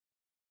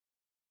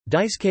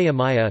Daisuke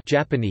Amaya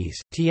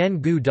Japanese,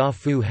 Tien-gu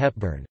da-fu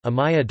Hepburn,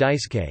 Amaya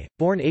Daisuke,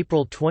 born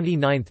April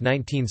 29,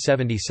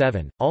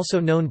 1977, also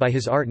known by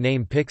his art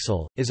name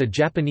Pixel, is a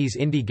Japanese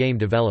indie game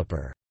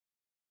developer.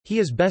 He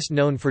is best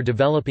known for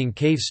developing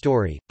Cave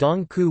Story,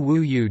 Dong-ku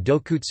Wu-yu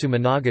Dokutsu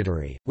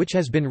Monogatari, which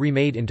has been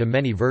remade into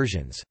many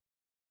versions.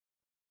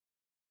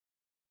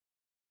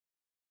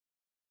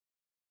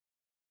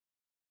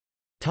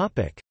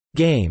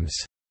 Games.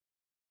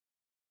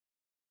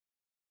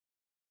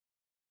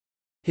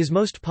 His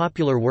most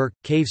popular work,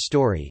 Cave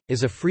Story,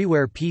 is a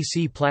freeware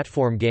PC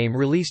platform game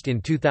released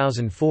in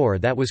 2004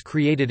 that was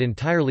created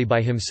entirely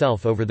by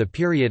himself over the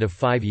period of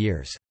 5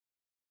 years.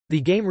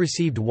 The game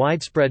received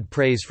widespread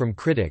praise from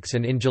critics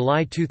and in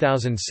July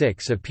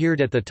 2006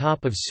 appeared at the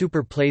top of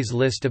Super Play's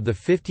list of the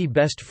 50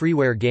 best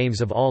freeware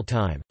games of all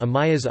time.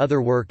 Amaya's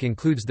other work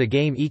includes the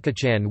game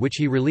Ika-chan, which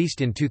he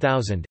released in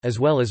 2000, as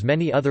well as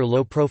many other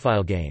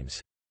low-profile games.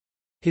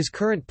 His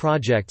current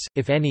projects,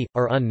 if any,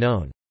 are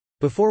unknown.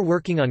 Before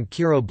working on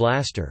Kuro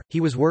Blaster,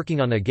 he was working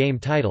on a game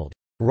titled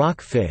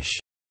Rockfish,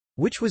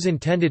 which was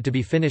intended to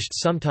be finished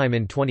sometime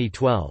in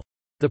 2012.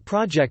 The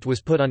project was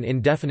put on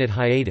indefinite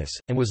hiatus,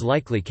 and was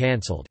likely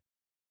cancelled.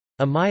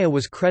 Amaya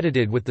was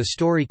credited with the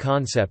story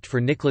concept for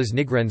Niklas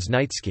Nygren's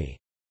Nightski.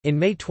 In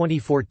May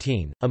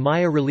 2014,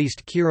 Amaya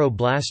released Kuro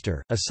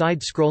Blaster, a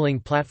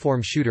side-scrolling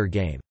platform shooter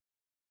game.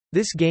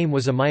 This game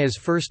was Amaya's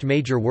first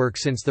major work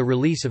since the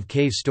release of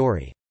Cave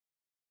Story.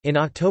 In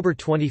October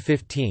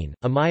 2015,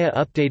 Amaya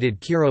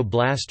updated Kuro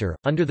Blaster,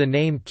 under the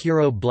name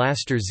Kuro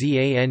Blaster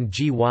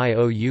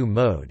Zangyu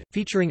mode,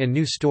 featuring a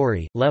new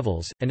story,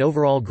 levels, and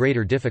overall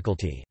greater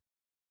difficulty.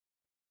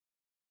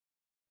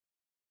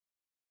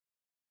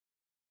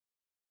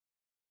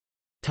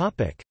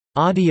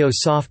 Audio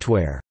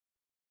software.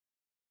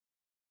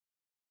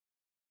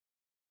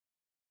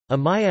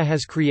 Amaya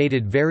has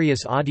created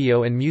various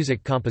audio and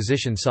music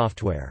composition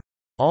software.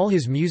 All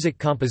his music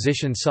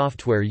composition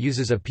software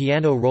uses a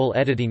piano roll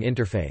editing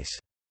interface.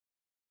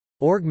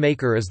 Org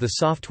Maker is the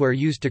software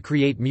used to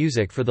create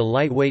music for the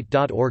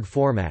lightweight.org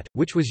format,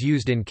 which was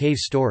used in Cave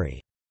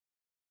Story.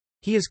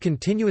 He is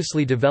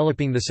continuously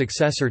developing the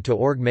successor to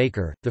Org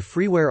Maker, the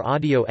freeware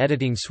audio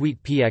editing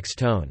suite PX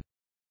Tone.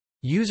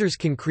 Users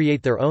can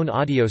create their own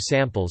audio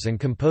samples and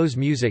compose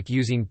music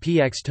using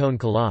PX Tone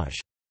Collage.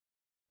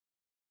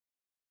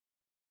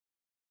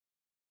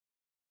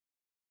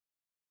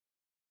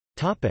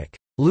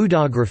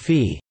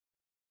 Ludography.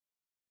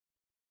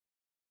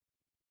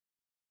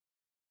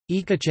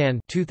 Ika-chan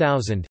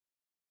 2000,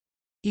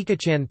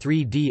 Ika-chan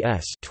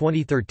 3DS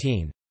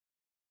 2013,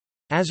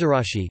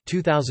 Azarashi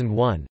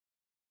 2001,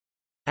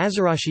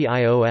 Azarashi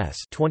iOS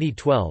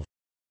 2012,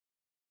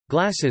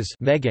 Glasses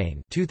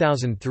Megane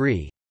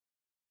 2003,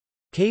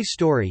 Cave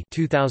Story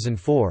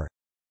 2004,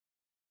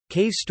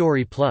 Cave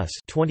Story Plus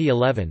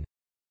 2011,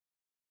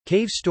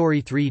 Cave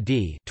Story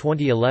 3D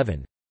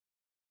 2011,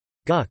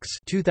 Gux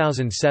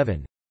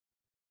 2007,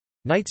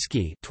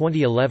 Nightski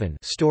 2011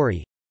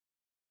 Story,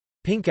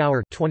 Pink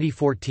Hour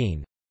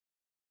 2014,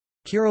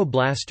 Kuro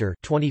Blaster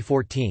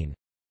 2014,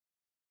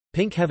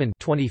 Pink Heaven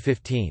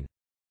 2015.